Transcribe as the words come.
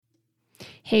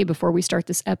Hey, before we start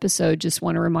this episode, just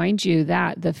want to remind you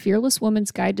that the Fearless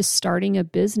Woman's Guide to Starting a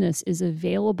Business is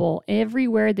available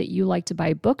everywhere that you like to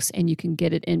buy books, and you can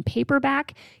get it in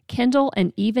paperback, Kindle,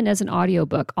 and even as an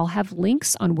audiobook. I'll have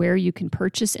links on where you can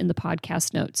purchase in the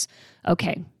podcast notes.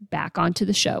 Okay, back onto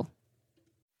the show.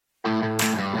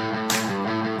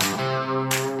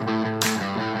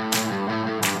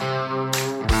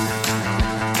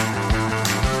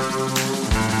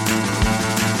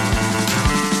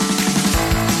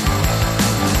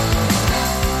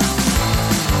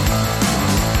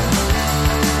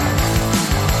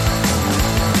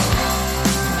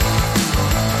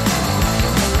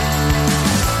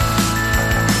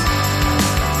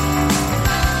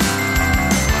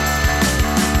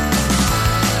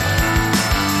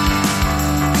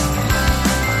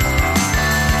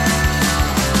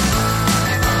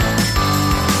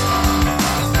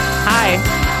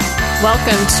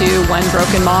 Welcome to One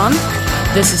Broken Mom.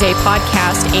 This is a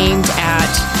podcast aimed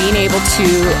at being able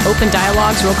to open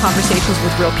dialogues, real conversations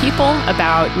with real people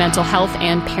about mental health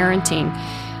and parenting.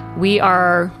 We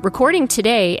are recording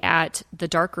today at the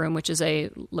Dark Room, which is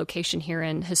a location here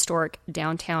in historic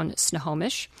downtown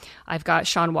Snohomish. I've got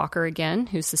Sean Walker again,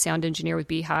 who's the sound engineer with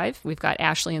Beehive. We've got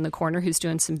Ashley in the corner, who's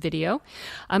doing some video.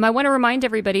 I want to remind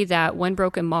everybody that One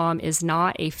Broken Mom is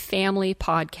not a family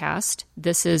podcast.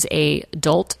 This is an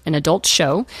adult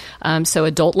show. So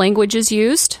adult language is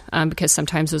used because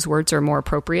sometimes those words are more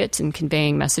appropriate in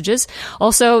conveying messages.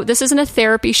 Also, this isn't a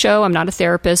therapy show. I'm not a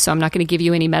therapist, so I'm not going to give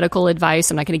you any medical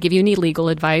advice. I'm not going to give you any legal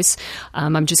advice.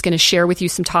 I'm just going to share with you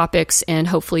some topics and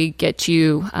hopefully get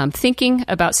you thinking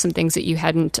about some things that you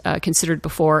hadn't considered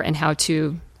before and how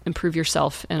to improve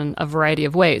yourself in a variety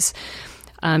of ways.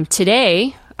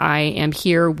 Today, I am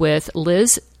here with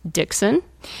Liz Dixon,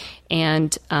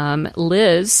 and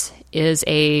Liz is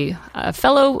a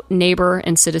fellow neighbor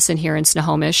and citizen here in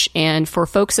Snohomish. And for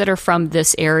folks that are from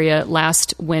this area,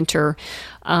 last winter,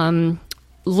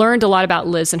 learned a lot about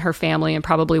Liz and her family, and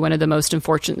probably one of the most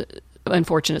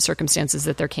unfortunate circumstances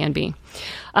that there can be.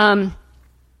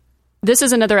 This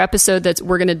is another episode that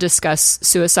we're going to discuss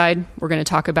suicide. We're going to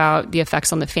talk about the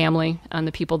effects on the family, on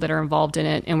the people that are involved in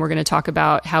it, and we're going to talk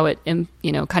about how it,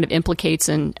 kind of implicates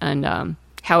and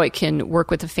how it can work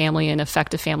with the family and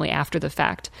affect a family after the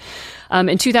fact.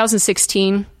 In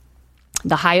 2016,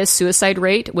 the highest suicide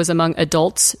rate was among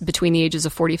adults between the ages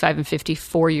of 45 and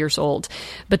 54 years old.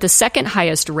 But the second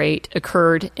highest rate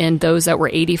occurred in those that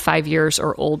were 85 years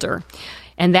or older.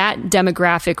 And that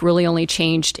demographic really only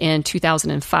changed in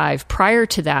 2005. Prior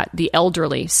to that, the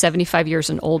elderly, 75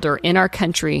 years and older, in our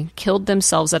country killed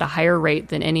themselves at a higher rate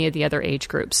than any of the other age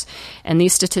groups. And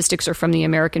these statistics are from the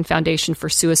American Foundation for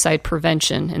Suicide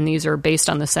Prevention, and these are based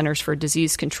on the Centers for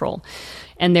Disease Control.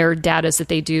 And their data that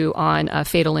they do on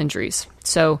fatal injuries.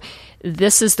 So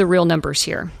this is the real numbers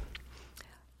here.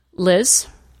 Liz?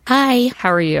 Hi.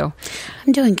 How are you?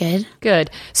 I'm doing good. Good.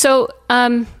 So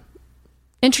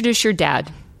introduce your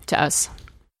dad to us.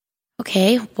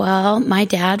 Okay. Well, my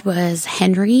dad was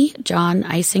Henry John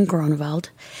Eisen Gronewald.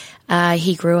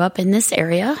 He grew up in this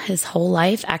area his whole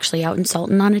life, actually out in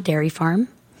Sultan on a dairy farm.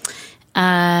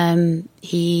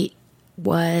 He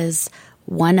was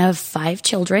one of 5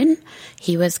 children.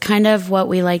 He was kind of what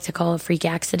we like to call a freak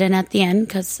accident at the end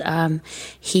because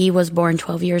he was born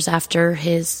 12 years after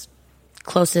his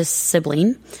closest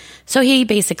sibling. So he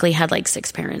basically had like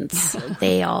 6 parents.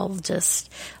 They all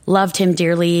just loved him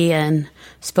dearly and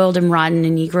spoiled him rotten,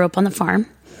 and he grew up on the farm.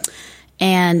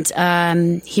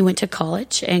 And he went to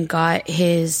college and got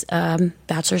his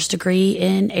bachelor's degree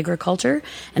in agriculture,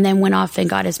 and then went off and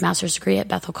got his master's degree at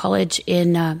Bethel College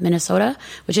in Minnesota,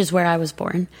 which is where I was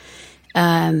born,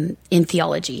 in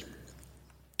theology.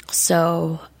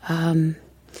 So, he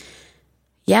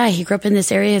grew up in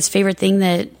this area. His favorite thing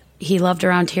that he loved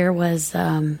around here was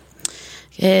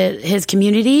his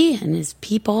community and his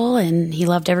people, and he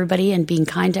loved everybody and being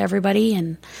kind to everybody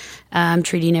and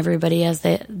treating everybody as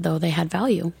though they had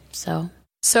value. So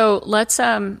let's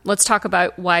talk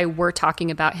about why we're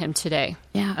talking about him today.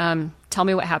 Yeah. Tell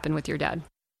me what happened with your dad.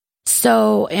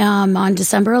 So on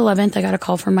December 11th, I got a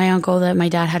call from my uncle that my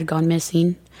dad had gone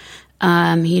missing.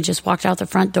 He just walked out the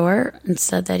front door and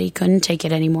said that he couldn't take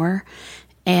it anymore.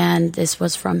 And this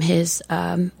was from his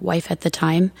wife at the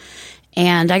time.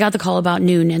 And I got the call about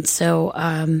noon. And so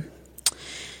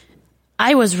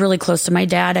I was really close to my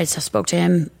dad. I spoke to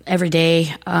him every day.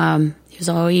 He was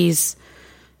always,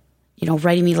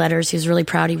 writing me letters. He was really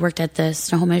proud. He worked at the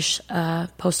Snohomish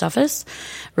post office.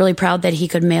 Really proud that he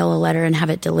could mail a letter and have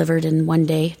it delivered in one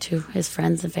day to his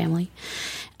friends and family.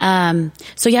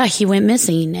 He went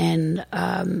missing. And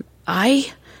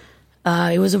I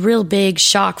it was a real big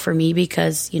shock for me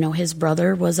because, his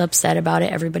brother was upset about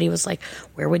it. Everybody was like,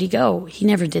 where would he go? He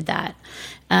never did that.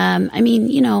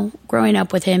 Growing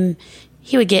up with him,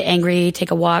 he would get angry,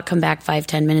 take a walk, come back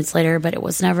 5-10 minutes later, but it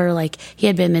was never like he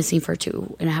had been missing for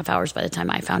 2.5 hours by the time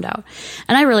I found out.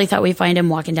 And I really thought we'd find him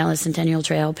walking down the Centennial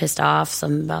Trail, pissed off,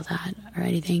 something about that or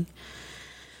anything.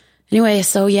 Anyway,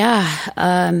 so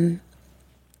yeah.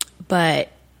 But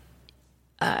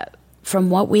from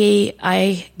what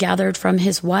I gathered from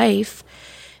his wife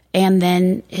and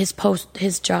then his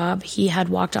job, he had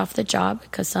walked off the job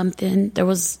because there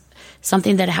was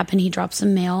something that happened. He dropped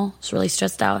some mail, was really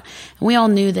stressed out. And we all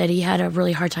knew that he had a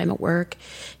really hard time at work.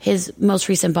 His most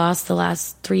recent boss, the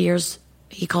last 3 years,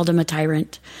 he called him a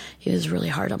tyrant. He was really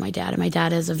hard on my dad. And my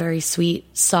dad is a very sweet,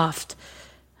 soft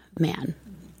man.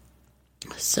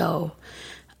 So,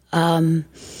 so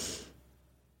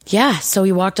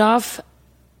he walked off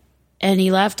and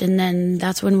he left. And then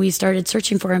that's when we started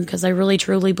searching for him because I really,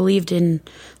 truly believed in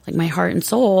my heart and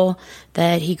soul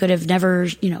that he could have never,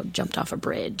 jumped off a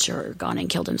bridge or gone and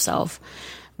killed himself.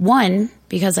 One,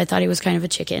 because I thought he was kind of a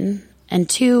chicken. And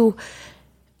two,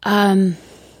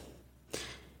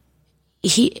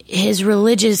 his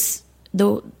religious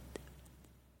was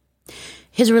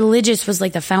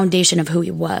like the foundation of who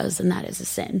he was, and that is a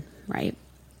sin, right?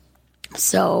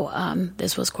 So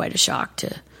this was quite a shock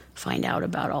to find out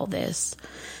about all this.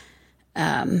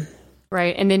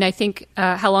 Right. And then I think,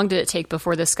 how long did it take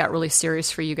before this got really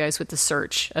serious for you guys with the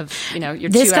search of, your 2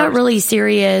 hours? This got really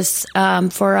serious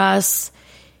for us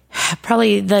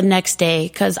probably the next day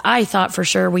because I thought for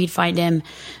sure we'd find him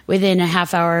within a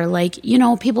half hour.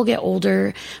 People get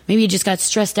older. Maybe he just got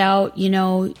stressed out,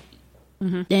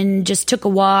 and just took a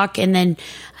walk. And then,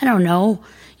 I don't know,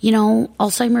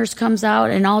 Alzheimer's comes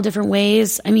out in all different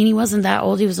ways. I mean, he wasn't that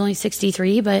old. He was only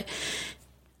 63, but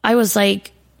I was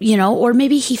like, or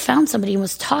maybe he found somebody and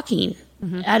was talking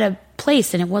at a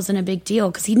place and it wasn't a big deal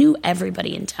because he knew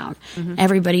everybody in town.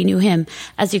 Everybody knew him,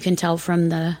 as you can tell from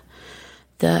the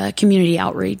community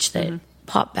outreach that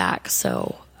popped back.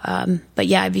 So, but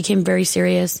yeah, it became very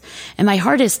serious. And my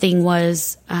hardest thing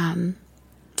was,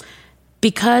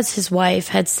 because his wife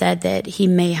had said that he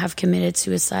may have committed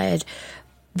suicide,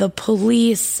 the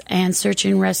police and search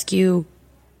and rescue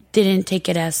didn't take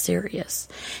it as serious.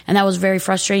 And that was very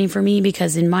frustrating for me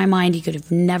because in my mind, he could have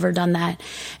never done that.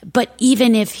 But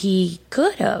even if he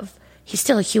could have, he's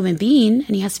still a human being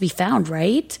and he has to be found,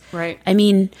 right? Right. I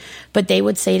mean, but they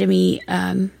would say to me,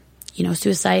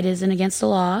 suicide isn't against the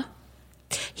law.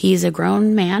 He's a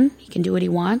grown man. He can do what he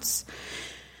wants.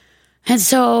 And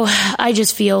so I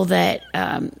just feel that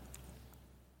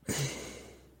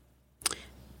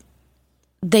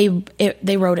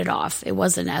they wrote it off. It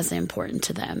wasn't as important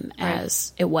to them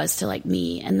as it was to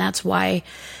me. And that's why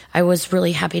I was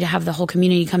really happy to have the whole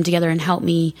community come together and help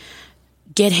me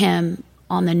get him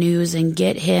on the news and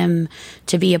get him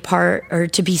to be a part or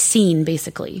to be seen,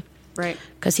 basically. Right.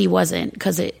 Because he wasn't.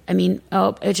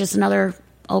 It's just another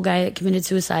old guy that committed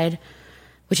suicide,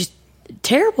 which is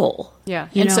terrible. Yeah.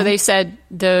 So they said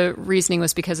the reasoning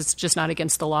was because it's just not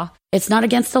against the law? It's not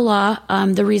against the law.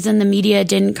 The reason the media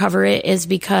didn't cover it is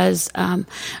because a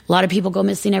lot of people go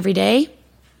missing every day.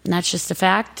 And that's just a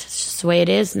fact. It's just the way it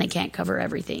is, and they can't cover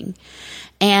everything.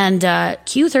 And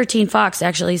Q13 Fox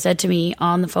actually said to me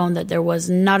on the phone that there was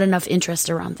not enough interest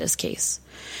around this case,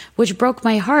 which broke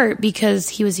my heart because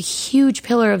he was a huge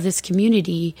pillar of this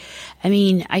community. I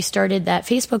mean, I started that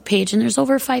Facebook page, and there's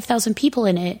over 5,000 people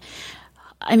in it.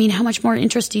 I mean, how much more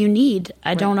interest do you need?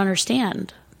 I don't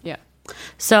understand. Yeah.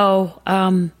 So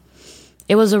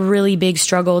it was a really big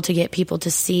struggle to get people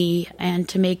to see and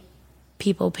to make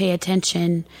people pay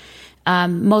attention,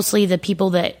 mostly the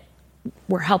people that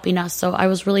were helping us. So I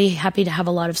was really happy to have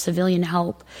a lot of civilian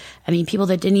help. I mean, people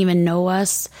that didn't even know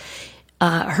us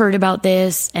heard about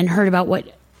this and heard about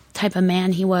what type of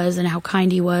man he was and how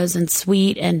kind he was and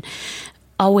sweet and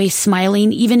always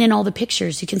smiling. Even in all the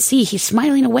pictures, you can see he's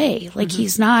smiling away.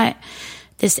 He's not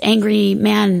this angry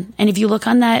man. And if you look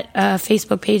on that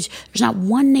Facebook page, there's not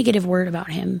one negative word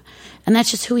about him. And that's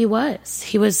just who he was.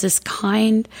 He was this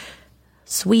kind,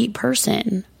 sweet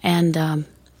person. And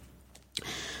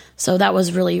so that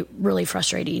was really, really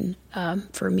frustrating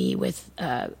for me with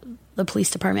the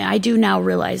police department. I do now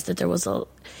realize that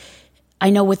I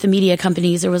know with the media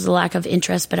companies, there was a lack of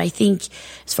interest, but I think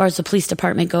as far as the police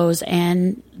department goes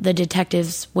and the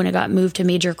detectives, when it got moved to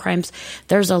major crimes,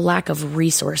 there's a lack of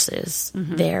resources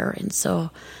there. And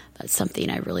so that's something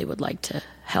I really would like to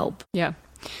help. Yeah.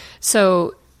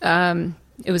 So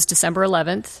it was December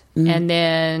 11th. And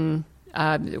then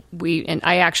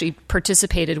I actually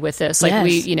participated with this. Like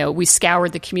Yes. we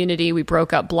scoured the community, we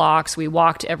broke up blocks, we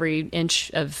walked every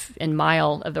inch and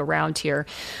mile of the round here.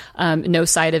 No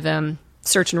sight of him.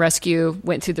 Search and rescue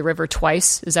went through the river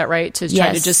twice. Is that right? To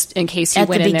try to just in case he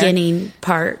went in there. At the beginning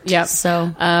part. Yep.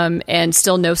 So, and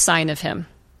still no sign of him.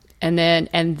 And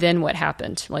then what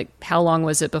happened? Like, how long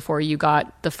was it before you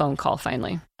got the phone call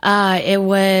finally? It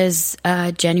was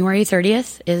January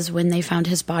 30th is when they found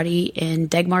his body in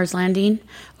Dagmar's Landing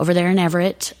over there in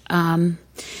Everett. And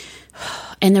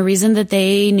the reason that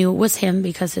they knew it was him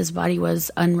because his body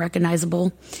was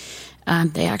unrecognizable.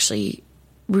 They actually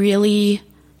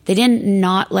they didn't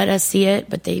not let us see it,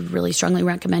 but they really strongly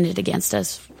recommended against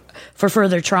us for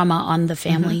further trauma on the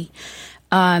family.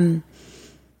 Mm-hmm.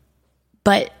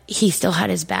 But he still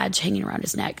had his badge hanging around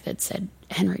his neck that said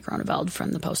Henry Groneveld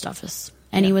from the post office.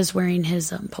 And he was wearing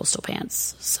his postal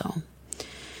pants. So,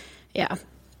 yeah.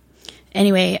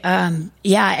 Anyway,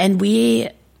 and we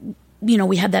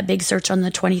had that big search on the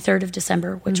 23rd of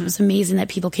December, which was amazing that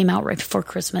people came out right before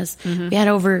Christmas. Mm-hmm. We had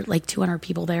over 200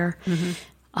 people there,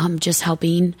 just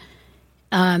helping.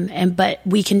 But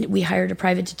we hired a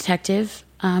private detective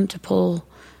to pull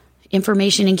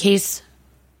information in case.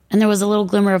 And there was a little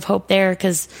glimmer of hope there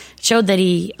because it showed that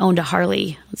he owned a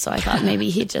Harley. So I thought maybe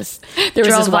he just there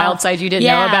was this wild side you didn't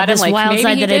know about him. This wild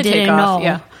side that I didn't know.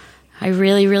 Yeah. I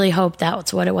really, really hoped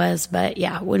that's what it was. But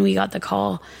yeah, when we got the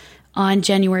call on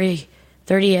January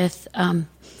 30th,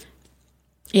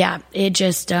 it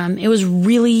just it was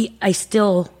really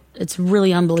it's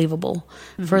really unbelievable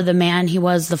for the man he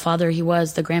was, the father he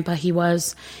was, the grandpa he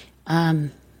was.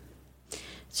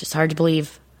 It's just hard to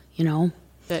believe,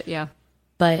 But yeah.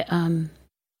 But,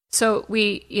 so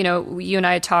you and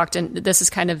I had talked, and this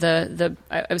is kind of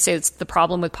I would say it's the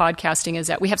problem with podcasting is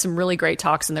that we have some really great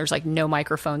talks and there's no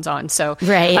microphones on. So,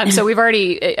 right. So we've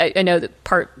already, I know that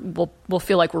part we'll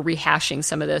feel like we're rehashing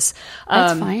some of this.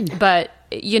 That's fine. But,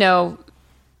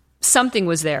 something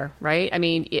was there, right? I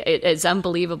mean, as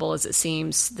unbelievable as it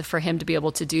seems for him to be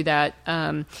able to do that,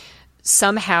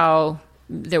 somehow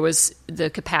there was the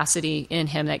capacity in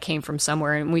him that came from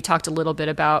somewhere. And we talked a little bit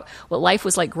about what life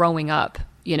was like growing up,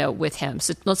 with him.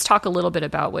 So let's talk a little bit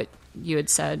about what you had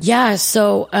said. Yeah.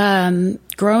 So,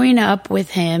 growing up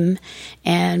with him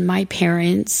and my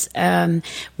parents,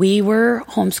 we were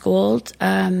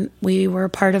homeschooled. We were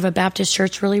part of a Baptist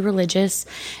church, really religious.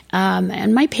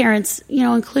 And my parents,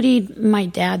 including my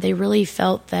dad, they really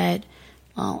felt that,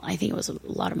 well, I think it was a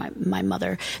lot of my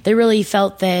mother. They really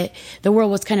felt that the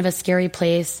world was kind of a scary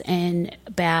place and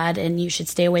bad, and you should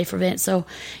stay away from it. So,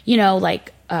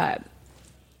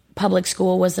 public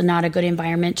school was not a good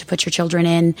environment to put your children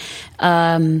in.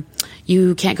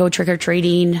 You can't go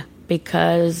trick-or-treating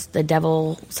because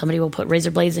somebody will put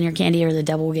razor blades in your candy, or the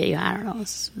devil will get you. I don't know,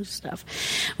 stuff.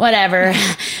 Whatever.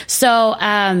 So,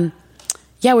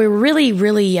 we were really,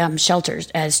 really sheltered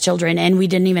as children, and we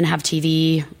didn't even have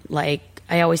TV. I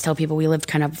always tell people we lived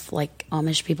kind of like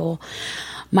Amish people.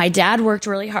 My dad worked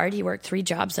really hard. He worked 3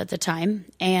 jobs at the time.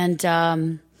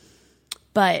 And,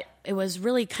 but it was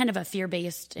really kind of a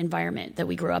fear-based environment that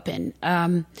we grew up in.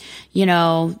 My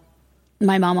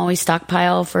mom always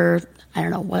stockpiled for, I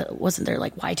don't know, what wasn't there,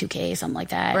 Y2K, something like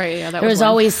that. Right. Yeah, there was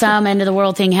always some end of the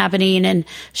world thing happening, and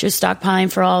she was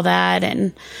stockpiling for all that.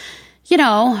 And,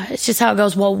 it's just how it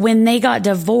goes. Well, when they got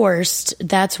divorced,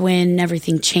 that's when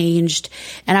everything changed.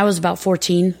 And I was about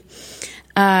 14.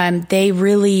 They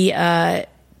really,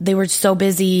 they were so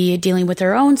busy dealing with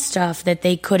their own stuff that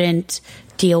they couldn't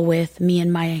deal with me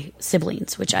and my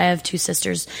siblings, which I have 2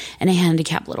 sisters and a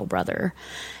handicapped little brother.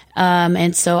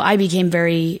 And so I became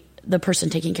the person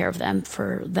taking care of them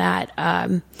for that.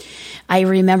 I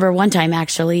remember one time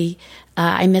actually,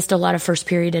 I missed a lot of first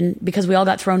period, and because we all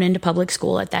got thrown into public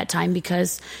school at that time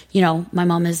because, my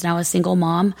mom is now a single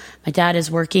mom. My dad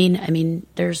is working. I mean,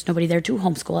 there's nobody there to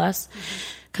homeschool us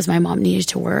because my mom needed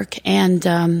to work. And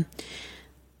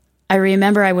I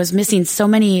remember I was missing so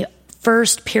many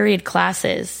first period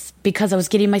classes because I was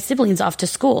getting my siblings off to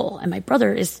school, and my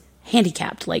brother is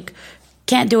handicapped,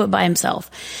 can't do it by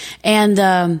himself. And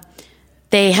the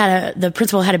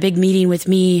principal had a big meeting with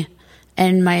me,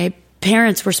 and my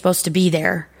parents were supposed to be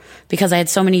there because I had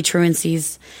so many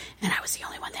truancies, and I was the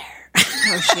only one there.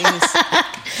 Oh,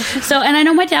 jeez. So, and I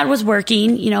know my dad was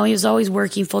working, he was always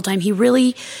working full time.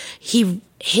 His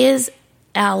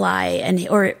ally,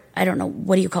 or I don't know,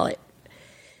 what do you call it?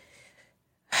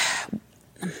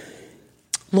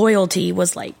 Loyalty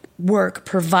was work,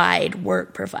 provide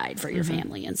for your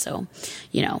family. And so,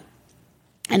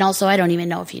 and also I don't even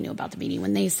know if he knew about the meeting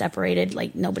when they separated,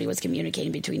 nobody was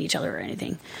communicating between each other or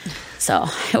anything. So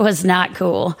it was not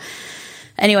cool.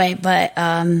 Anyway, but,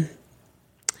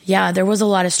 Yeah, there was a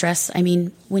lot of stress. I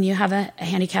mean, when you have a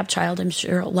handicapped child, I'm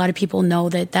sure a lot of people know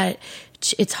that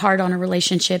it's hard on a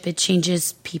relationship. It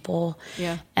changes people.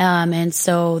 Yeah. And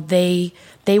so they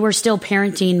were still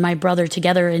parenting my brother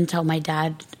together until my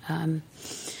dad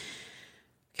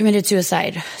committed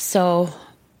suicide. So,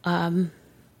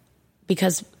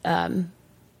 because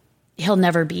he'll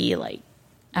never be like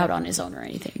out on his own or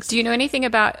anything. So. Do you know anything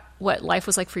about what life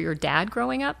was like for your dad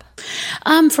growing up?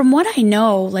 From what I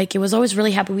know, like it was always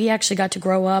really happy. We actually got to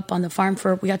grow up on the farm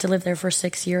we got to live there for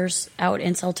 6 years out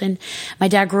in Sultan. My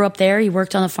dad grew up there. He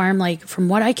worked on the farm. Like from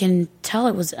what I can tell,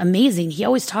 it was amazing. He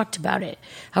always talked about it,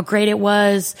 how great it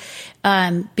was.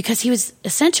 Because he was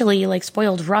essentially like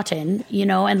spoiled rotten,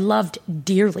 and loved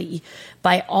dearly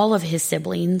by all of his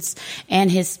siblings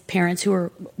and his parents who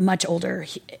were much older.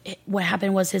 What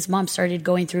happened was his mom started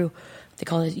going through, they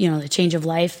call it, the change of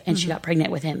life, and she got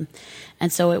pregnant with him.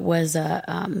 And so it was,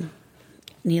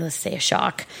 needless to say, a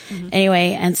shock.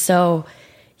 Anyway, and so,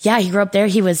 yeah, he grew up there.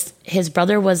 His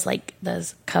brother was like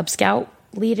the Cub Scout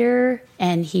leader,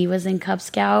 and he was in Cub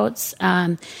Scouts.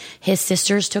 His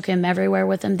sisters took him everywhere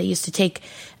with them. They used to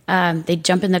they'd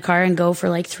jump in the car and go for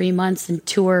like 3 months and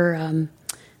tour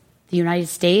the United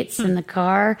States in the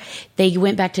car. They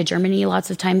went back to Germany lots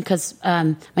of time because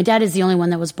my dad is the only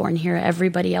one that was born here.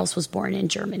 Everybody else was born in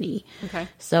Germany. Okay.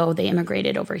 So they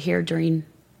immigrated over here during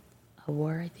a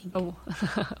war, I think. Oh,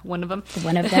 one of them?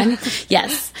 One of them,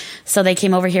 yes. So they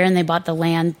came over here and they bought the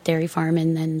land, dairy farm,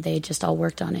 and then they just all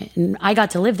worked on it. And I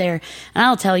got to live there. And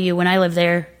I'll tell you, when I lived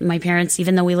there, my parents,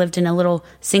 even though we lived in a little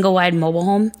single-wide mobile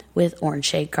home with orange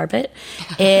shade carpet,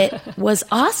 it was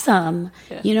awesome.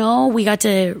 Yeah. We got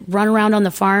to run around on the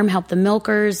farm, help the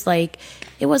milkers. Like,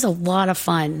 it was a lot of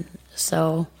fun.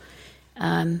 So,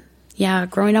 yeah,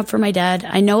 growing up for my dad,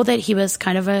 I know that he was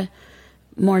kind of a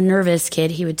more nervous kid.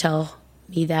 He would tell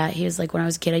me that. He was like, when I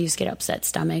was a kid, I used to get upset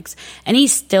stomachs. And he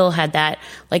still had that.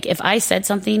 Like, if I said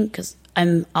something, because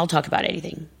I'll talk about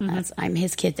anything. I'm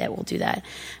his kid that will do that.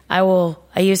 I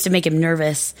used to make him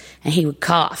nervous, and he would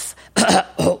cough.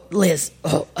 Oh, Liz,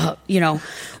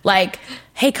 like,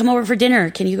 hey, come over for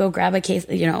dinner. Can you go grab a case, a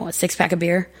 6-pack of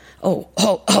beer? Oh,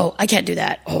 I can't do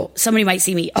that. Oh, somebody might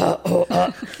see me.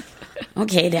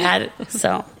 Okay, Dad.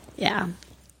 So, yeah.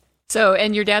 So,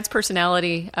 and your dad's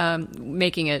personality,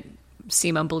 making it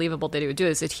seem unbelievable that he would do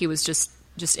is that he was just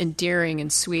endearing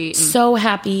and sweet. And, so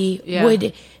happy,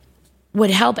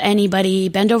 would help anybody,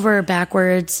 bend over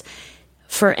backwards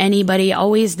for anybody,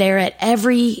 always there at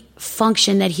every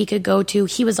function that he could go to.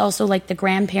 He was also like the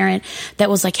grandparent that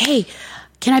was like, hey,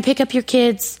 can I pick up your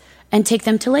kids and take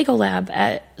them to Lego Lab,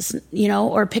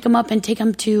 or pick them up and take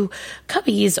them to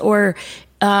Cubbies, or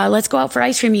let's go out for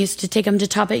ice cream. He used to take them to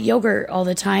Top It Yogurt all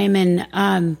the time. And,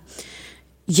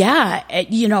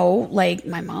 like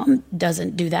my mom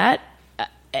doesn't do that.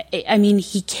 I mean,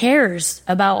 he cares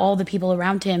about all the people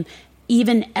around him,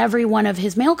 even every one of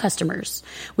his male customers.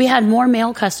 We had more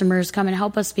male customers come and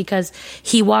help us because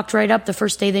he walked right up the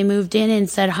first day they moved in and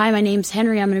said, hi, my name's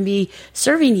Henry. I'm going to be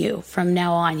serving you from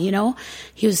now on.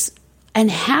 He was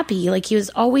happy. Like, he was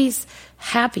always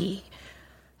happy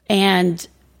and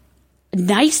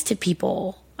nice to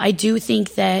people. I do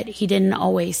think that he didn't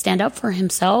always stand up for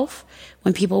himself.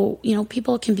 When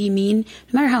people can be mean.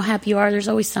 No matter how happy you are, there's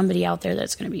always somebody out there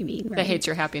that's going to be mean. Right? That hates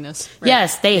your happiness. Right?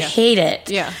 Yes, they hate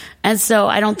it. Yeah. And so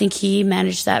I don't think he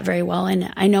managed that very well.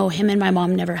 And I know him and my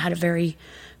mom never had a very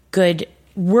good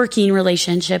working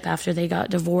relationship after they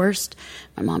got divorced.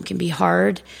 My mom can be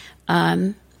hard.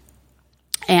 And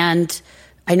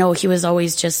I know he was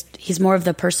always he's more of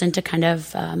the person to kind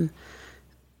of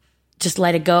just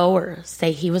let it go or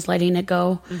say he was letting it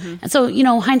go. Mm-hmm. And so,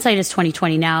 hindsight is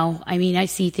 20/20 now. I mean, I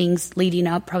see things leading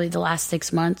up probably the last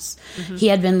 6 months. Mm-hmm. He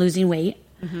had been losing weight.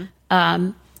 Mm-hmm.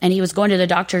 And he was going to the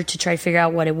doctor to try to figure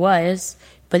out what it was.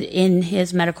 But in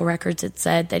his medical records, it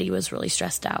said that he was really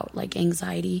stressed out, like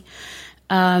anxiety.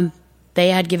 They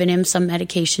had given him some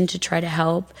medication to try to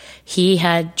help. He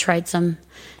had tried some,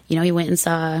 he went and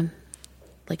saw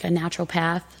like a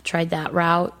naturopath, tried that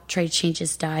route, tried to change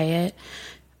his diet.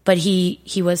 But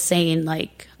he was saying,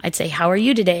 like, I'd say, how are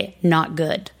you today? Not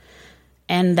good.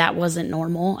 And that wasn't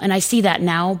normal. And I see that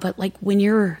now. But, like, when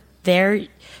you're there,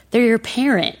 they're your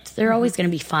parent. They're always going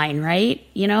to be fine, right?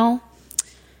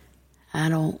 I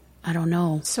don't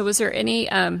know. So was there any,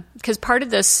 because part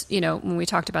of this, when we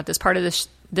talked about this, part of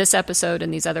this episode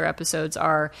and these other episodes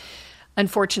are,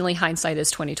 unfortunately, hindsight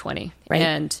is 20/20. Right.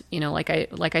 And,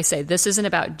 like I say, this isn't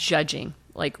about judging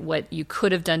like what you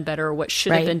could have done better or what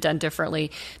should have been done differently.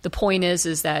 The point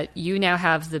is that you now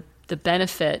have the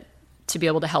benefit to be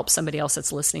able to help somebody else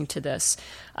that's listening to this.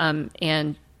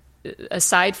 And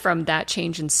aside from that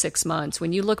change in 6 months,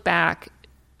 when you look back,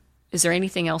 is there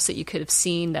anything else that you could have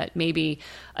seen that maybe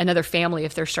another family,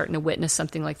 if they're starting to witness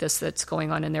something like this that's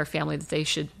going on in their family, that they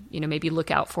should, maybe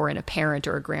look out for in a parent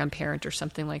or a grandparent or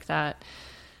something like that?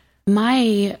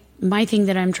 My thing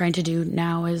that I'm trying to do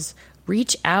now is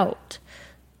reach out.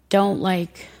 Don't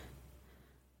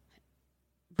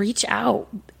reach out.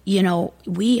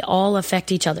 We all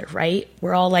affect each other, right?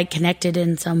 We're all connected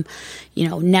in some,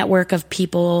 network of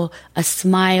people, a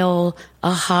smile,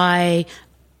 a hi.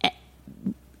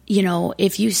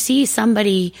 If you see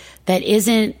somebody that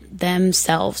isn't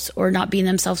themselves or not being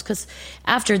themselves, because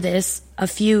after this, a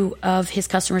few of his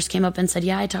customers came up and said,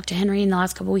 yeah, I talked to Henry in the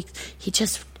last couple of weeks.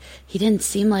 He didn't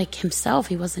seem like himself.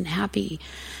 He wasn't happy.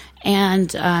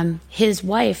 And his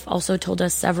wife also told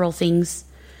us several things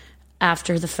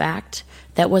after the fact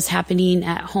that was happening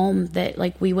at home that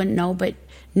we wouldn't know, but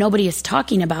nobody is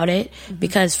talking about it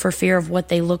because for fear of what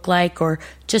they look like, or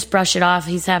just brush it off.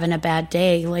 He's having a bad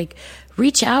day.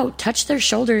 Reach out, touch their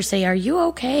shoulder, say, are you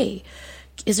okay?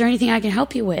 Is there anything I can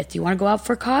help you with? Do you want to go out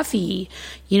for coffee?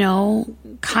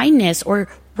 Kindness, or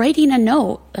writing a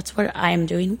note. That's what I am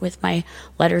doing with my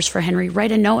letters for Henry.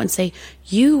 Write a note and say,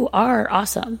 you are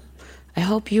awesome. I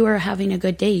hope you are having a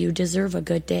good day. You deserve a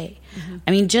good day.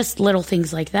 Just little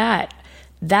things like that.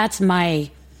 That's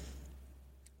my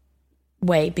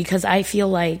way, because I feel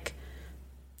like,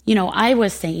 I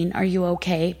was saying, are you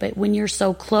okay? But when you're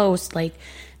so close,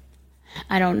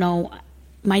 I don't know,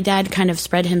 my dad kind of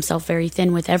spread himself very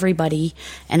thin with everybody.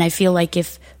 And I feel like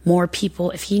if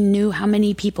he knew how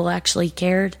many people actually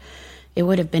cared, it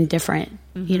would have been different.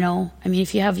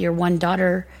 If you have your one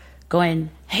daughter going,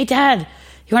 hey, Dad,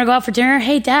 you want to go out for dinner?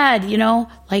 Hey, Dad,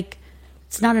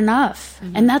 it's not enough.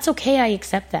 And that's okay. I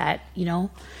accept that,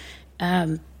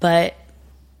 but,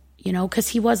 because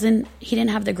he didn't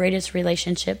have the greatest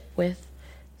relationship with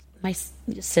my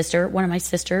sister, one of my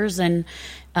sisters, and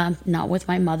not with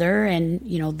my mother. And,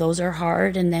 those are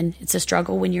hard. And then it's a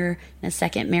struggle when you're in a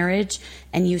second marriage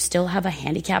and you still have a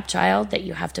handicapped child that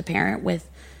you have to parent with.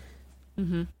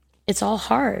 It's all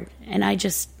hard. And I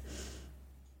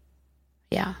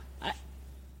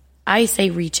say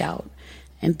reach out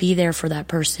and be there for that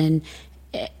person.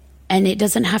 And it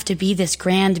doesn't have to be this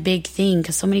grand, big thing,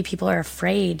 because so many people are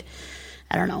afraid.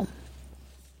 I don't know.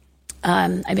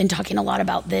 I've been talking a lot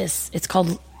about this. It's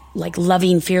called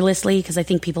loving fearlessly, because I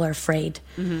think people are afraid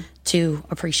to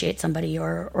appreciate somebody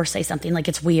or say something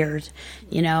it's weird,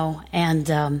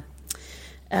 And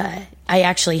I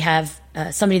actually have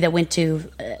somebody that went to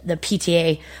the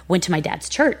PTA, went to my dad's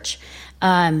church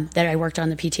that I worked on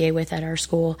the PTA with at our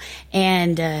school.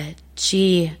 And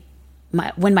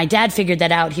when my dad figured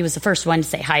that out, he was the first one to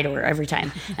say hi to her every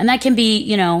time. And that can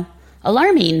be,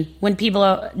 alarming when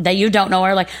people that you don't know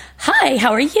are like, hi,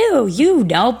 how are you?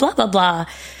 Blah, blah, blah.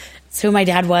 That's who my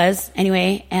dad was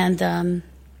anyway. And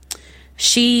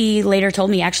she later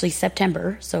told me, actually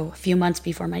September, so a few months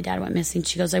before my dad went missing,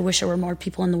 she goes, I wish there were more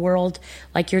people in the world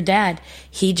like your dad.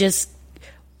 He just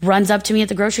runs up to me at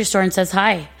the grocery store and says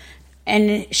hi.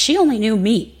 And she only knew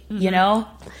me,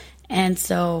 And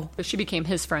so... But she became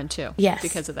his friend too. Yes.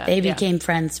 Because of that. They became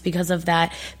friends because of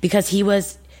that. Because he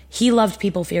loved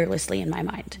people fearlessly in my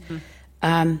mind.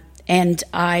 And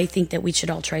I think that we should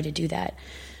all try to do that.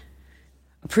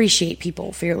 Appreciate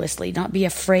people fearlessly. Not be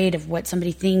afraid of what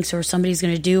somebody thinks or somebody's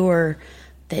going to do, or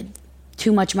that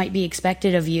too much might be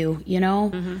expected of you,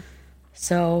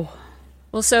 So...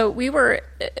 Well, so we were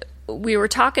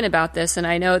talking about this, and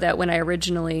I know that when I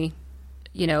originally...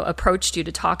 approached you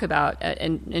to talk about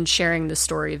and sharing the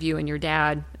story of you and your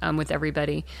dad with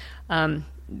everybody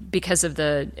because of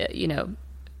the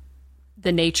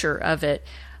nature of it.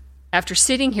 After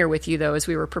sitting here with you, though, as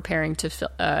we were preparing to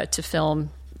film,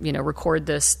 record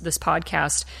this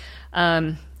podcast,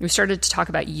 we started to talk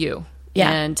about you.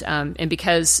 Yeah. And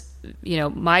because,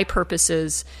 my purpose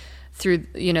is through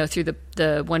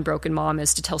the One Broken Mom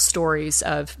is to tell stories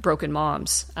of broken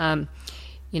moms.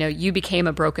 You became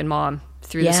a broken mom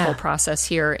through this whole process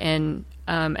here. And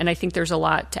I think there's a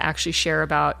lot to actually share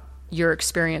about your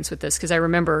experience with this. Because I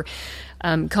remember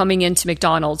coming into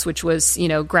McDonald's, which was,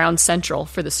 ground central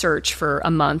for the search for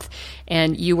a month.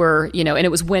 And you were, and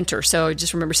it was winter. So I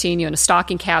just remember seeing you in a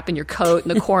stocking cap and your coat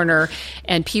in the corner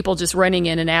and people just running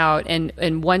in and out.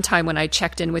 And one time when I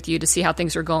checked in with you to see how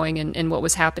things were going and what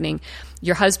was happening,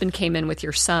 your husband came in with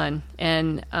your son.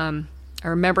 And I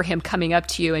remember him coming up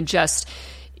to you and just...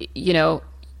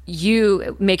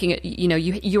 you making it,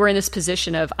 you were in this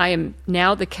position of, I am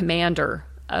now the commander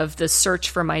of the search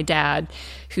for my dad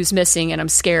who's missing, and I'm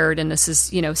scared, and this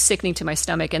is, sickening to my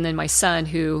stomach. And then my son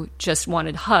who just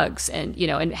wanted hugs, and,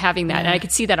 and having that. And I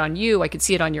could see that on you. I could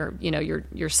see it on your,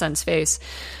 your son's face.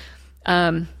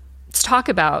 Let's talk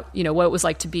about, what it was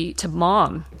like to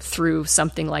mom through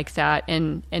something like that,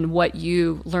 and what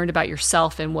you learned about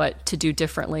yourself and what to do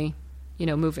differently,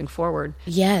 moving forward.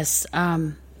 Yes.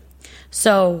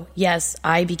 So yes,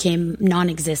 I became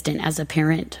non-existent as a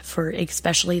parent for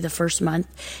especially the first month.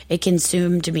 It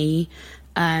consumed me.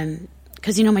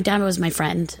 Cause my dad was my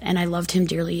friend and I loved him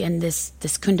dearly, and this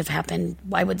couldn't have happened.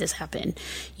 Why would this happen?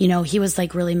 He was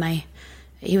like really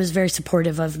he was very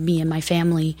supportive of me and my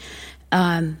family.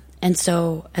 And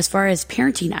so as far as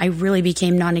parenting, I really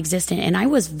became non-existent, and I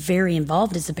was very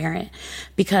involved as a parent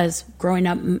because growing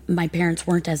up, my parents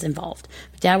weren't as involved.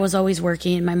 Dad was always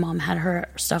working. My mom had her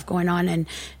stuff going on, and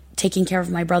taking care of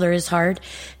my brother is hard.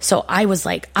 So I was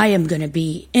like, I am going to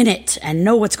be in it and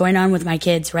know what's going on with my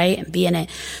kids, right? And be in it.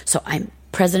 So I'm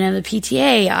president of the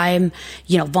PTA. I'm,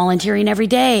 volunteering every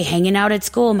day, hanging out at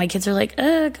school. My kids are like,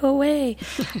 go away.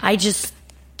 I just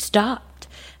stopped.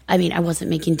 I mean, I wasn't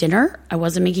making dinner. I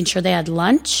wasn't making sure they had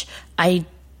lunch. I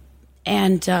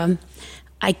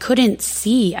couldn't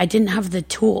see. I didn't have the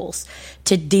tools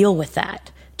to deal with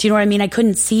that. Do you know what I mean? I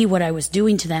couldn't see what I was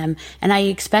doing to them. And I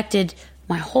expected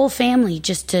my whole family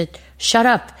just to shut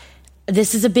up.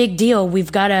 This is a big deal.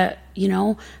 We've got to,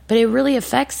 but it really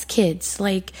affects kids.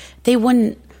 Like they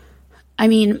wouldn't,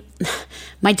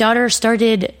 my daughter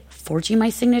started forging my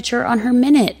signature on her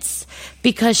minutes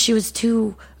because she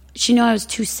knew I was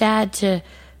too sad to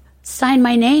sign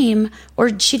my name,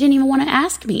 or she didn't even want to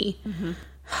ask me. Mm-hmm.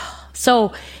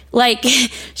 So like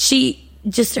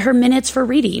her minutes for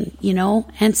reading,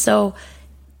 and so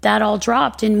that all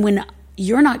dropped. And when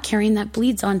you're not caring, that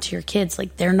bleeds onto your kids.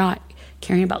 Like they're not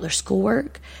caring about their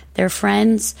schoolwork, their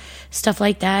friends, stuff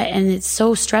like that. And it's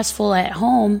so stressful at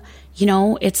home.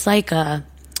 It's like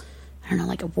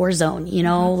like a war zone,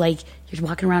 mm-hmm. Like you're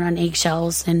walking around on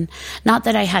eggshells. And not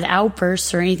that I had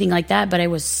outbursts or anything like that, but I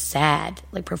was sad,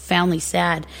 like profoundly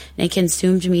sad, and it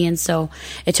consumed me. And so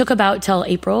it took about till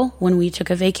April when we took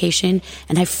a vacation,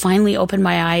 and I finally opened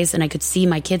my eyes and I could see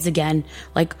my kids again.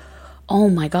 Like, oh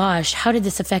my gosh, how did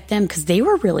this affect them? Because they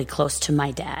were really close to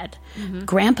my dad. Mm-hmm.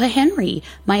 Grandpa Henry,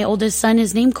 my oldest son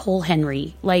is named Cole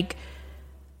Henry. Like,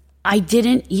 I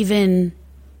didn't even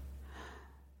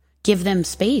give them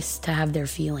space to have their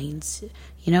feelings,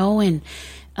 and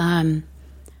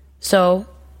so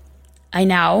I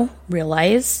now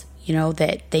realize,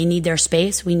 that they need their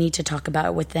space. We need to talk about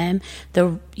it with them.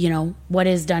 What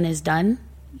is done is done.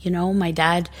 My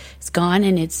dad is gone,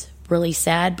 and it's really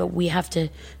sad, but we have to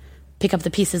pick up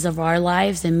the pieces of our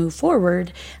lives and move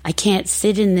forward. I can't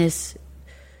sit in this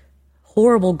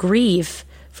horrible grief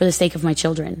for the sake of my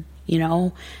children.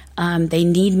 They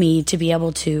need me to be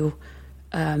able to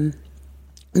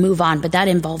move on, but that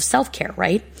involves self-care,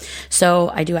 right?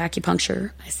 So I do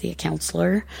acupuncture. I see a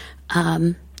counselor.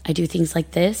 I do things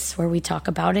like this where we talk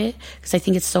about it, because I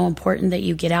think it's so important that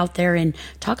you get out there and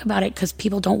talk about it, because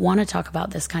people don't want to talk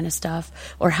about this kind of stuff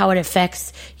or how it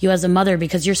affects you as a mother,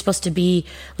 because you're supposed to be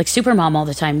like super mom all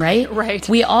the time, right? Right.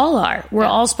 We all are. We're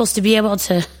all supposed to be able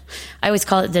to, I always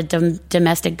call it the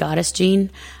domestic goddess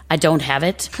gene. I don't have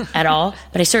it at all,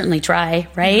 but I certainly try,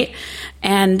 right?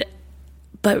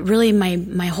 But really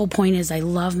my whole point is I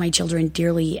love my children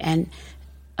dearly, and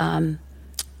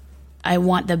I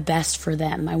want the best for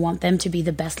them. I want them to be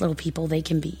the best little people they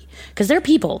can be. Because they're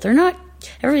people. They're not,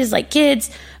 everybody's like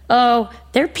kids. Oh,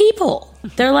 they're people.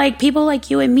 They're like people like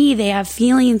you and me. They have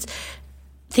feelings.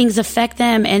 Things affect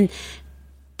them. And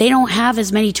they don't have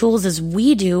as many tools as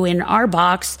we do in our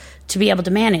box to be able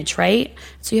to manage, right?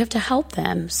 So you have to help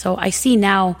them. So I see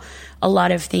now a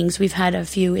lot of things. We've had a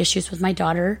few issues with my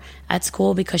daughter at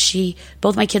school because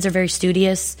both my kids are very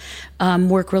studious,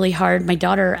 work really hard. My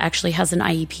daughter actually has an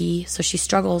IEP, so she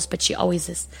struggles, but she always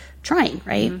is trying,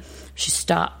 right? Mm-hmm. She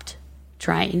stopped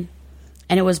trying.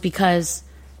 And it was because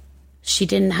she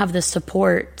didn't have the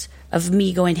support of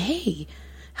me going, hey,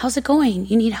 how's it going?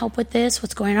 You need help with this?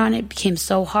 What's going on? It became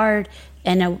so hard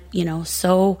and,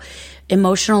 so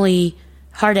emotionally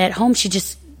hard at home. She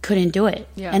just couldn't do it.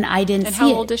 Yeah. And I didn't see it.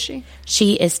 And how old is she?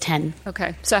 She is 10.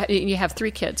 Okay. So you have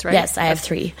 3 kids, right? Yes, I have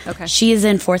 3. Okay. She is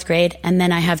in 4th grade, and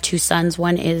then I have 2 sons.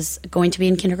 One is going to be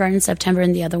in kindergarten in September,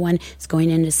 and the other one is going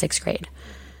into 6th grade.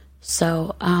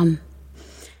 So,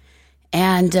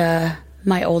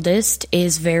 my oldest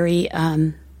is very,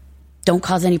 don't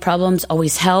cause any problems,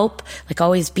 always help, like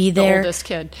always be there. The oldest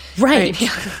kid. Right.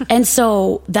 And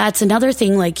so that's another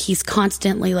thing, like he's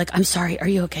constantly like, I'm sorry, are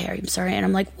you okay? I'm sorry. And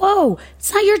I'm like, whoa,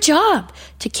 it's not your job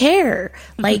to care.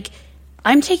 Like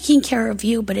I'm taking care of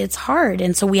you, but it's hard.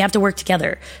 And so we have to work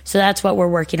together. So that's what we're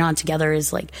working on together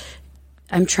is like,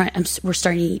 we're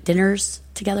starting to eat dinners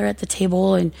together at the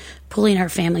table and pulling our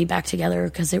family back together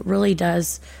because it really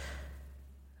does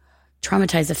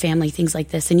traumatize a family, things like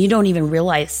this. And you don't even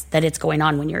realize that it's going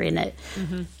on when you're in it.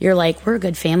 Mm-hmm. You're like, we're a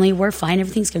good family. We're fine.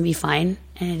 Everything's going to be fine.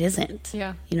 And it isn't.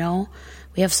 Yeah. You know,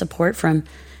 we have support from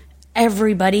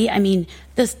everybody. I mean,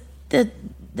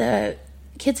 the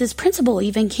kids' principal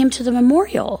even came to the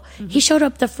memorial. Mm-hmm. He showed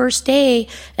up the first day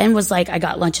and was like, I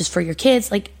got lunches for your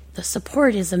kids. Like, the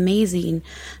support is amazing.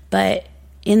 But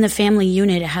in the family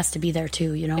unit, it has to be there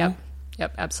too, you know?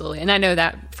 Yep, absolutely. And I know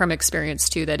that from experience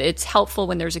too, that it's helpful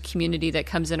when there's a community that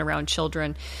comes in around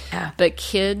children. Yeah. But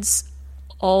kids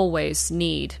always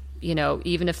need, you know,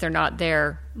 even if they're not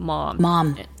there, mom.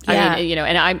 Yeah. I mean, you know,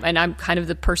 and I'm kind of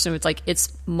the person who's like,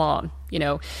 it's mom, you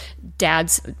know,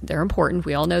 dads, they're important.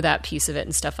 We all know that piece of it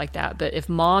and stuff like that. But if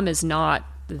mom is not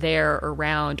there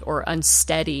around or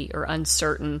unsteady or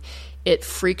uncertain, it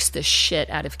freaks the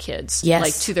shit out of kids. Yes.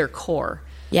 Like to their core.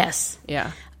 Yes.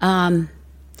 Yeah.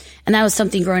 And that was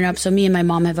something growing up. So me and my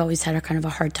mom have always had a kind of a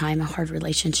hard time, a hard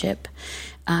relationship.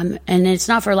 And it's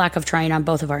not for lack of trying on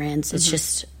both of our ends. It's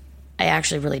just, I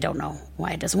actually really don't know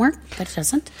why it doesn't work, but it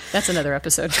doesn't. That's another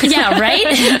episode. Yeah,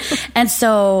 right? And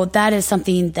so that is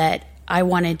something that I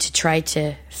wanted to try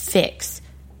to fix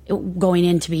going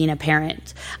into being a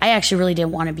parent. I actually really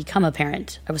didn't want to become a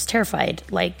parent. I was terrified.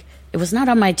 Like, it was not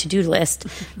on my to-do list.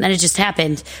 And then it just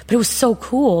happened. But it was so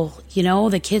cool. You know,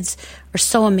 the kids are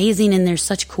so amazing and they're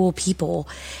such cool people.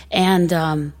 And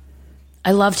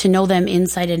I love to know them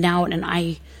inside and out. And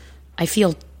I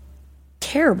feel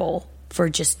terrible for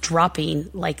just dropping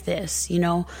like this, you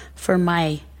know, for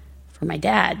my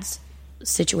dad's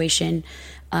situation.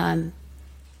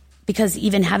 Because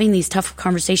even having these tough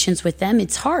conversations with them,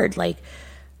 it's hard. Like,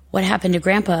 what happened to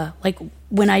Grandpa? Like,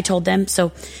 when I told them,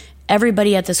 so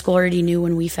everybody at the school already knew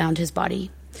when we found his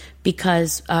body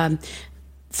because some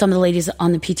of the ladies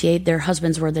on the PTA, their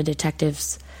husbands were the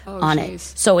detectives on it.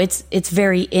 So it's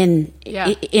very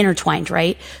intertwined,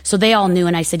 right? So they all knew,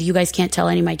 and I said, you guys can't tell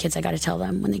any of my kids. I got to tell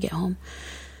them when they get home.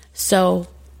 So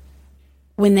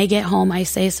when they get home, I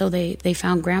say, so they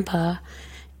found Grandpa,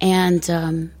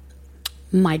 and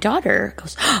my daughter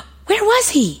goes, oh, where was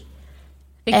he?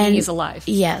 Thinking he's alive.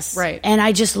 Yes. Right. And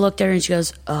I just looked at her and she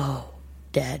goes, oh,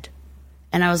 dead.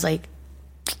 And I was like,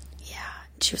 yeah.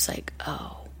 She was like,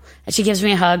 oh. And she gives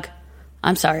me a hug.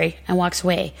 I'm sorry. And walks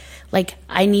away. Like,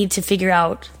 I need to figure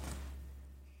out,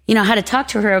 you know, how to talk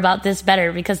to her about this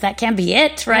better because that can't be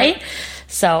it, right?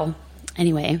 So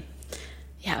anyway,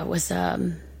 yeah, it was,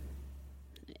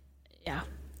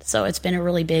 So it's been a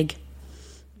really big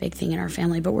thing in our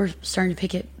family, but we're starting to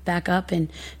pick it back up and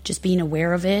just being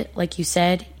aware of it. Like you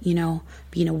said, you know,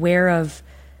 being aware of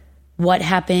what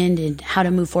happened and how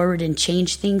to move forward and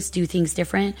change things, do things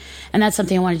different. And that's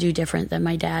something I want to do different than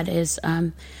my dad is.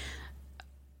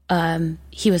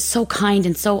 He was so kind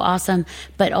and so awesome,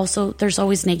 but also there's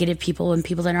always negative people and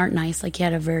people that aren't nice. Like, he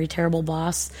had a very terrible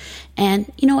boss and,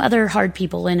 you know, other hard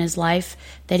people in his life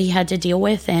that he had to deal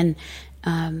with. And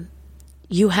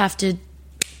you have to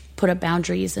put up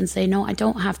boundaries and say, no, I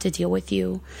don't have to deal with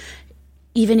you.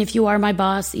 Even if you are my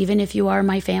boss, even if you are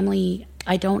my family,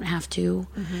 I don't have to.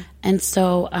 Mm-hmm. And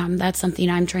so that's something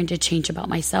I'm trying to change about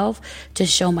myself, to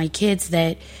show my kids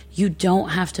that you don't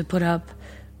have to put up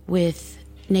with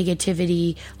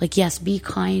negativity. Like, yes, be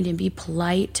kind and be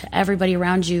polite to everybody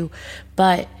around you,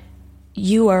 but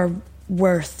you are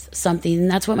worth something.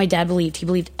 And that's what my dad believed. He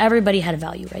believed everybody had a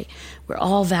value, right? We're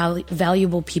all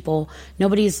valuable people.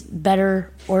 Nobody's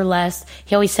better or less.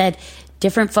 He always said,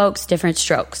 different folks, different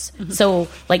strokes. Mm-hmm. So,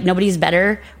 like, nobody's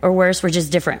better or worse. We're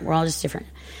just different. We're all just different.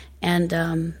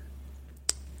 And,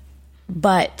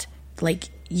 but, like,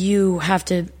 you have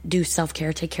to do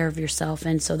self-care, take care of yourself.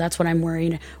 And so that's what I'm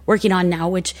working on now,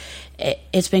 which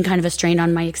it's been kind of a strain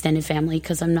on my extended family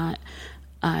because I'm not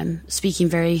speaking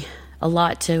a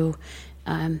lot to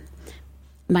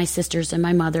my sisters and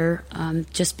my mother,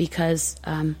 just because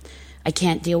I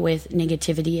can't deal with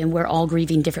negativity, and we're all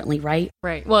grieving differently, right?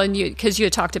 Right. Well, and because you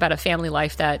had talked about a family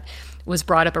life that was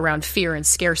brought up around fear and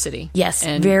scarcity. Yes,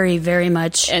 and very, very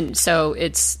much. And so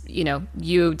it's, you know,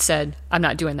 you said, I'm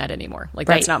not doing that anymore. Like,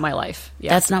 right. That's not my life.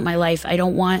 Yeah. That's not my life. I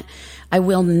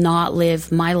will not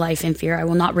live my life in fear. I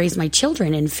will not raise my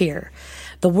children in fear.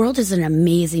 The world is an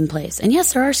amazing place. And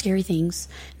yes, there are scary things.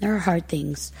 There are hard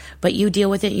things. But you deal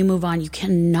with it, you move on. You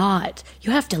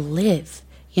have to live,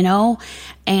 you know?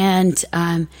 And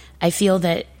I feel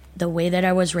that the way that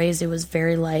I was raised, it was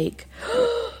very like,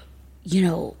 you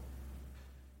know,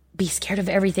 be scared of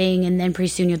everything and then pretty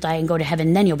soon you'll die and go to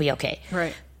heaven, then you'll be okay.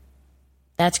 Right.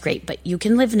 that's great. But you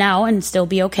can live now and still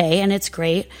be okay, and it's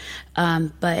great.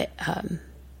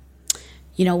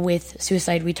 You know, with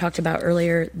suicide, we talked about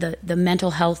earlier, the mental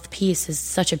health piece is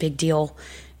such a big deal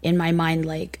in my mind.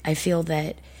 Like, I feel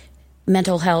that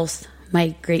mental health,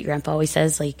 my great-grandpa always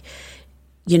says, like,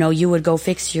 you know, you would go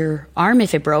fix your arm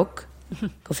if it broke,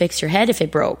 go fix your head if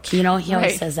it broke. You know, he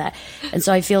always says that. And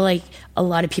so I feel like a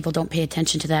lot of people don't pay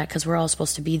attention to that because we're all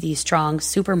supposed to be these strong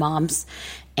super moms.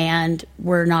 And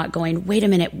we're not going, wait a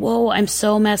minute, whoa, I'm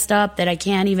so messed up that I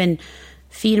can't even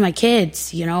feed my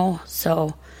kids, you know?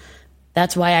 So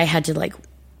that's why I had to, like,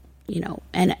 you know,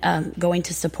 and going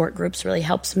to support groups really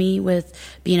helps me with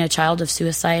being a child of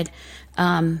suicide.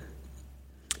 But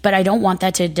I don't want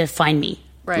that to define me.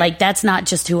 Right. Like, that's not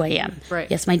just who I am. Right.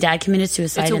 Yes, my dad committed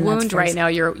suicide. It's a wound right now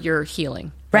you're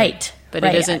healing. Right. But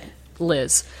it isn't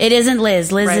Liz. It isn't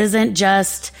Liz. Liz isn't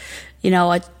just, you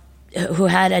know, who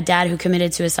had a dad who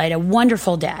committed suicide, a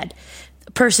wonderful dad,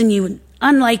 a person you would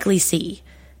unlikely see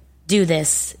do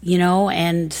this, you know,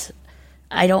 and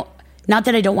not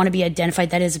that I don't want to be identified.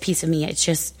 That is a piece of me. It's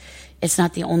just, it's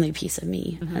not the only piece of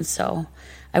me. Mm-hmm. And so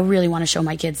I really want to show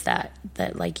my kids that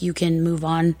like, you can move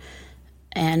on,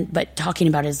 but talking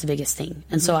about it is the biggest thing.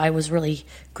 And so I was really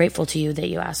grateful to you that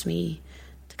you asked me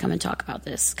to come and talk about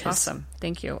this. Awesome.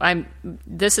 Thank you.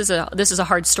 This is a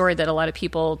hard story that a lot of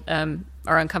people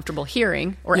are uncomfortable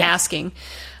hearing or asking.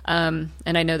 And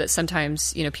I know that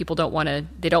sometimes, you know, people don't want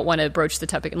to broach the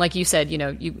topic. And like you said, you know,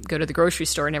 you go to the grocery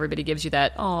store and everybody gives you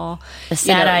that, the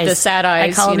sad eyes. The sad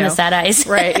eyes. I call them the sad eyes.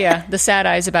 Right. Yeah. The sad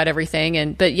eyes about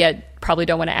everything. But yet probably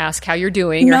don't want to ask how you're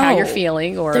doing or how you're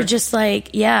feeling, or they're just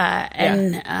like,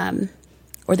 and,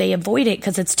 or they avoid it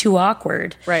because it's too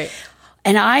awkward. Right.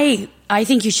 And I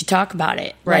think you should talk about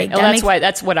it. Right. Like,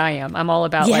 that's what I am. I'm all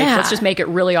about like, let's just make it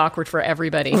really awkward for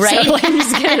everybody. Right. So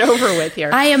let's get it over with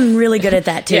here. I am really good at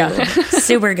that too.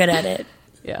 Super good at it.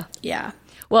 Yeah. Yeah.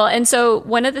 Well, and so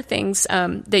one of the things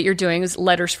that you're doing is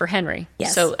Letters for Henry.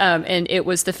 Yes. So, and it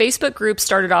was the Facebook group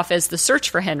started off as the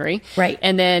Search for Henry. Right.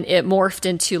 And then it morphed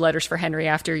into Letters for Henry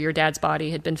after your dad's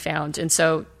body had been found. And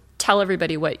so tell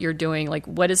everybody what you're doing. Like,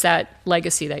 what is that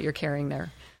legacy that you're carrying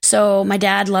there? So my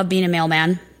dad loved being a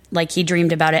mailman. Like, he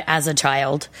dreamed about it as a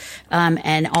child.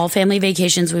 And all family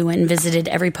vacations, we went and visited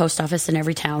every post office in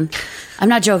every town. I'm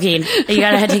not joking. You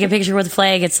gotta take a picture with a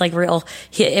flag. It's like real.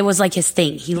 It was like his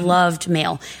thing. He loved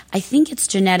mail. I think it's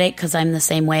genetic because I'm the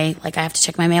same way. Like, I have to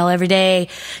check my mail every day.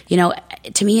 You know,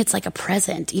 to me, it's like a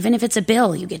present. Even if it's a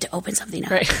bill, you get to open something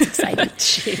up. Right. It's exciting.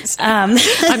 Jeez.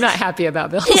 I'm not happy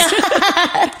about bills.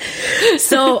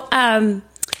 So,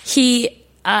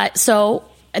 so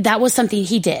that was something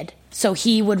he did. So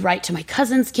he would write to my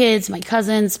cousin's kids,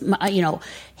 you know,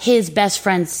 his best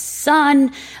friend's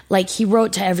son. Like, he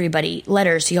wrote to everybody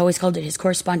letters. He always called it his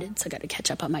correspondence. I got to catch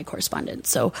up on my correspondence.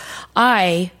 So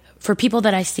for people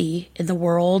that I see in the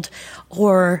world,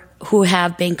 or who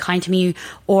have been kind to me,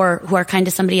 or who are kind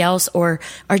to somebody else, or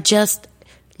are just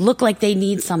look like they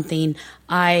need something,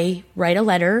 I write a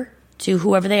letter to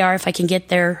whoever they are. If I can get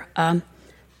their,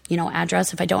 you know,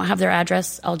 address. If I don't have their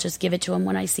address, I'll just give it to them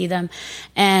when I see them.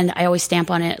 And I always stamp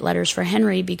on it Letters for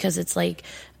Henry, because it's like,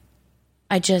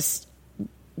 I just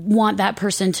want that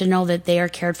person to know that they are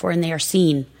cared for and they are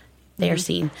seen. They are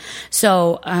seen.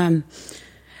 So, and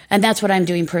that's what I'm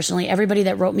doing personally. Everybody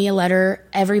that wrote me a letter,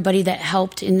 everybody that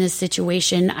helped in this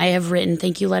situation, I have written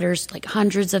thank you letters, like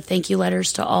hundreds of thank you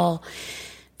letters to all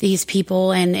these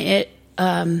people. And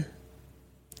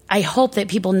I hope that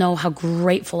people know how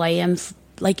grateful I am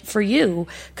like for you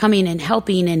coming and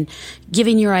helping and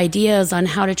giving your ideas on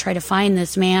how to try to find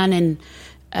this man,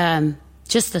 and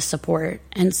just the support.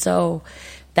 And so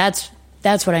that's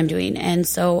what I'm doing. And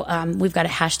so we've got a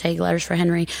hashtag Letters for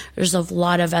Henry. There's a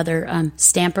lot of other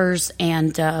stampers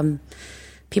and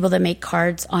people that make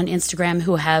cards on Instagram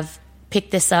who have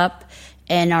picked this up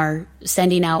and are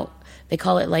sending out, they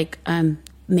call it like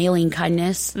mailing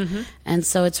kindness. Mm-hmm. And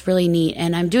so it's really neat.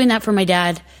 And I'm doing that for my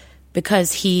dad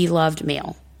because he loved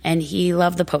mail and he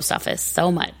loved the post office so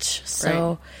much. So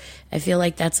right. I feel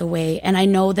like that's a way. And I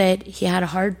know that he had a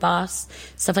hard boss,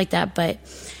 stuff like that, but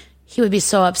he would be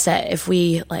so upset if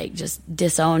we like just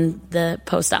disowned the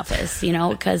post office, you know,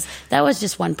 because that was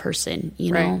just one person,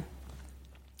 you know. Right.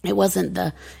 It wasn't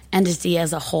the entity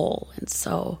as a whole. And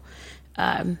so,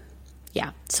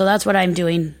 yeah, so that's what I'm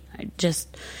doing. I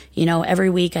just, you know, every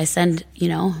week I send,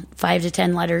 5 to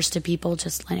 10 letters to people,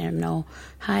 just letting them know,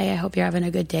 hi, I hope you're having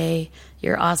a good day.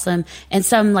 You're awesome. And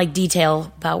some like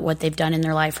detail about what they've done in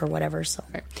their life or whatever. So,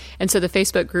 right. And so the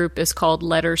Facebook group is called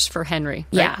Letters for Henry.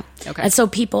 Right? Yeah. Okay. And so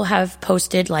people have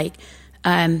posted like,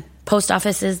 post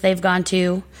offices they've gone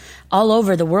to all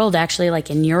over the world, actually, like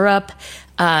in Europe,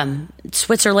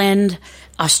 Switzerland,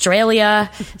 Australia.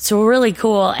 So really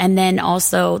cool. And then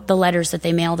also the letters that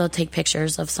they mail, they'll take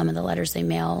pictures of some of the letters they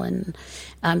mail, and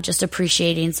just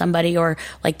appreciating somebody, or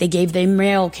like they gave the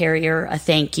mail carrier a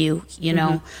thank you,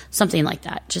 know, something like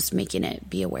that. Just making it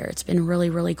be aware. It's been really,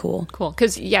 really cool. Cool.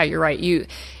 Because, yeah, you're right.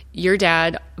 Your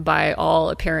dad, by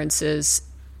all appearances,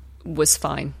 was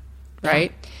fine,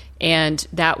 right? Yeah. And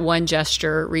that one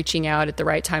gesture, reaching out at the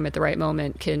right time, at the right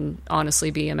moment, can honestly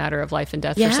be a matter of life and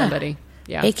death for somebody.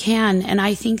 Yeah, it can. And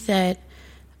I think that,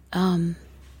 I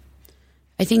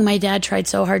think my dad tried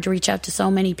so hard to reach out to so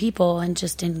many people and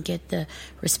just didn't get the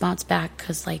response back.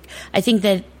 Cause I think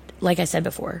that, like I said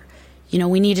before,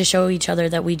 we need to show each other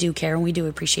that we do care and we do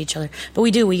appreciate each other. But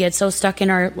we get so stuck in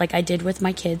like I did with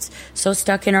my kids, so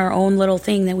stuck in our own little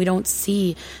thing that we don't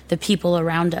see the people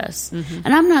around us. And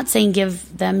I'm not saying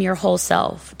give them your whole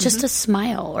self, just a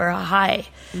smile or a hi,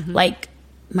 like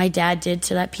my dad did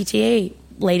to that PTA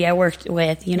lady I worked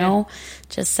with,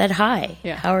 just said hi,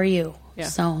 how are you? Yeah.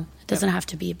 So it doesn't have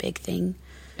to be a big thing.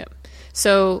 Yep.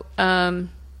 So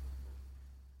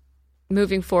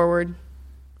moving forward,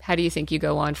 how do you think you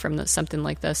go on from something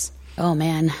like this? Oh,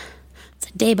 man. It's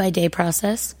a day-by-day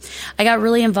process. I got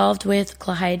really involved with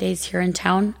Klahia Days here in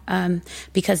town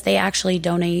because they actually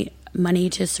donate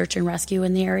money to search and rescue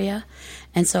in the area.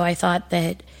 And so I thought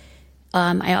that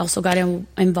I also got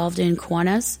involved in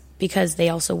Kiwanis because they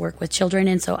also work with children.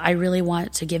 And so I really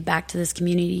want to give back to this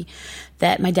community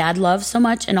that my dad loves so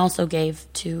much and also gave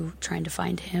to trying to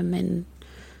find him and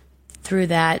through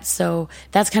that. So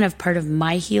that's kind of part of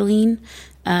my healing.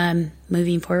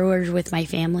 Moving forward with my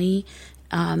family,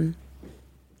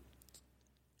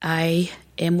 I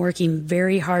am working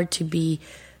very hard to be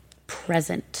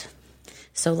present.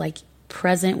 So like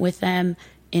present with them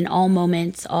in all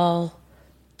moments, all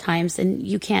times, and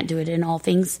you can't do it in all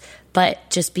things, but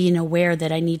just being aware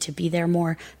that I need to be there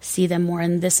more, see them more,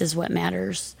 and this is what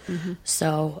matters.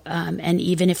 So, and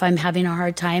even if I'm having a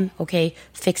hard time, okay,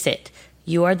 fix it.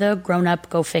 You are the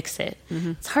grown-up, go fix it.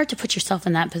 It's hard to put yourself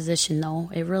in that position, though.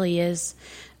 It really is.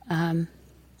 But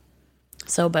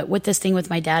with this thing with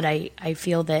my dad, I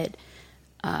feel that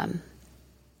I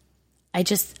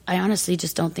honestly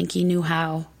just don't think he knew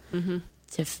how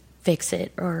to fix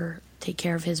it or take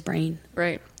care of his brain.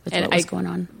 Right. With what was going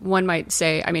on. One might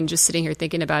say, just sitting here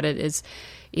thinking about it is,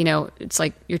 it's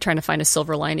like you're trying to find a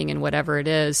silver lining in whatever it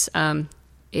is. I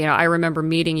remember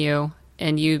meeting you,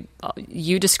 and you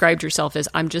described yourself as,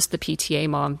 I'm just the PTA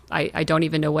mom. I don't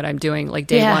even know what I'm doing, like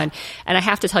day one. And I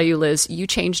have to tell you, Liz, you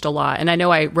changed a lot. And I know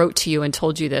I wrote to you and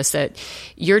told you this, that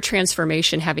your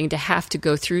transformation, having to have to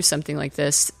go through something like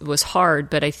this, was hard.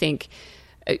 But I think,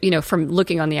 from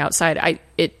looking on the outside,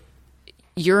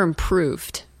 you're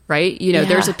improved, right?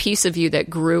 There's a piece of you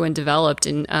that grew and developed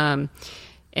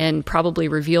and probably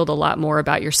revealed a lot more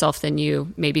about yourself than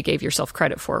you maybe gave yourself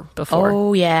credit for before.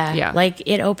 Oh, yeah. Yeah. Like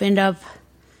it opened up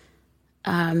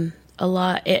a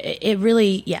lot. It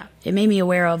really, it made me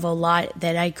aware of a lot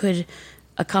that I could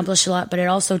accomplish a lot, but it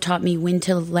also taught me when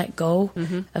to let go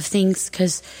of things,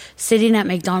 because sitting at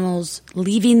McDonald's,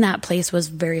 leaving that place was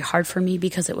very hard for me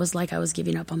because it was like I was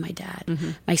giving up on my dad,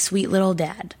 my sweet little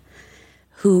dad,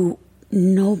 who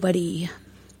nobody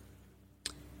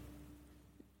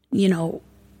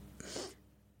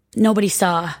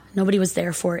saw, nobody was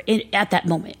there for it at that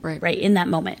moment, right? In that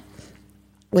moment,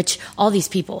 which all these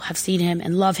people have seen him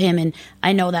and love him, and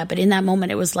I know that, but in that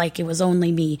moment, it was like it was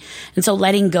only me. And so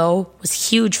letting go was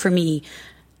huge for me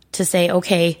to say,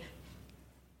 okay,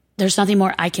 there's nothing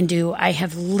more I can do. I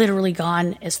have literally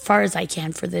gone as far as I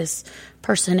can for this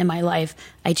person in my life.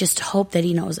 I just hope that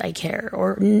he knows I care,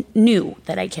 or knew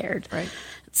that I cared. Right.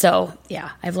 So,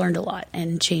 I've learned a lot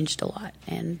and changed a lot.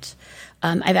 And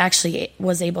I've actually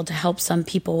was able to help some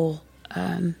people.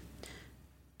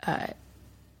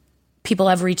 People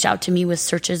have reached out to me with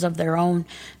searches of their own,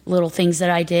 little things that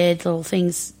I did, little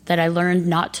things that I learned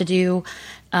not to do,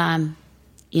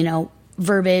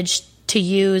 verbiage to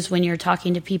use when you're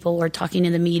talking to people or talking to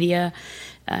the media.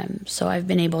 So I've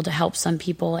been able to help some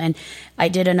people. And I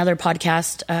did another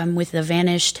podcast with The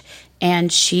Vanished,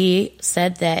 and she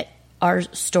said that our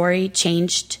story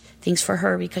changed things for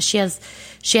her because she has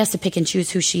to pick and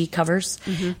choose who she covers.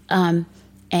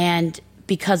 And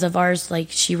because of ours,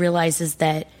 like, she realizes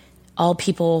that all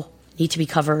people need to be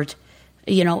covered.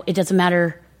 It doesn't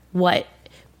matter what,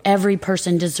 every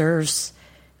person deserves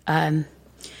to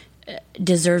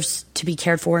be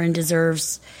cared for, and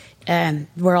deserves,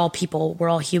 we're all people, we're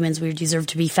all humans. We deserve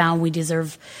to be found. We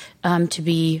deserve to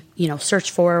be,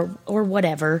 searched for, or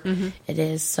whatever it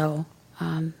is. So,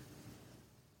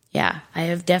 Yeah, I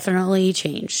have definitely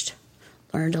changed,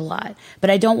 learned a lot. But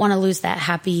I don't want to lose that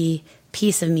happy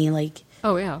piece of me. Like,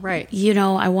 oh, yeah, right.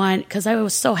 Because I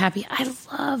was so happy. I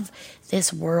love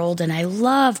this world and I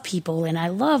love people and I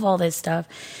love all this stuff.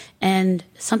 And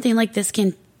something like this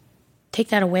can take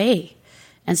that away.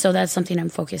 And so that's something I'm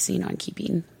focusing on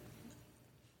keeping.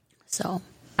 So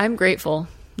I'm grateful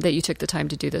that you took the time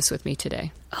to do this with me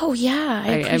today. Oh, yeah.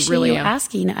 I appreciate really you am.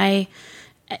 asking.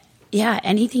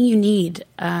 Anything you need.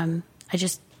 The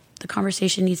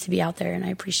conversation needs to be out there, and I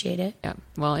appreciate it. Yeah.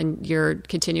 Well, and you're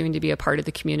continuing to be a part of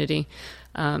the community.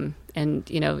 And,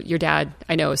 your dad,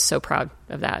 I know, is so proud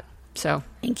of that. So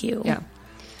thank you. Yeah.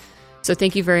 So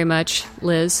thank you very much,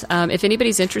 Liz. If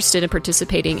anybody's interested in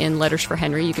participating in Letters for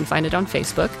Henry, you can find it on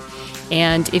Facebook.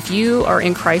 And if you are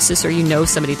in crisis or you know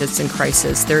somebody that's in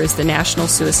crisis, there is the National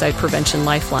Suicide Prevention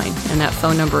Lifeline. And that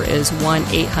phone number is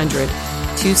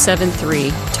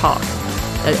 1-800-273-TALK.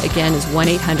 That again is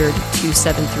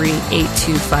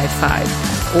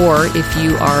 1-800-273-8255. Or if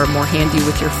you are more handy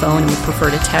with your phone and would prefer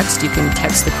to text, you can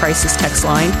text the crisis text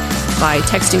line by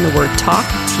texting the word TALK,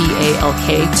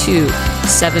 T-A-L-K, to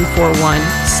 741-741.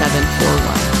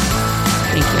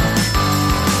 Thank you.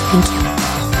 Thank you.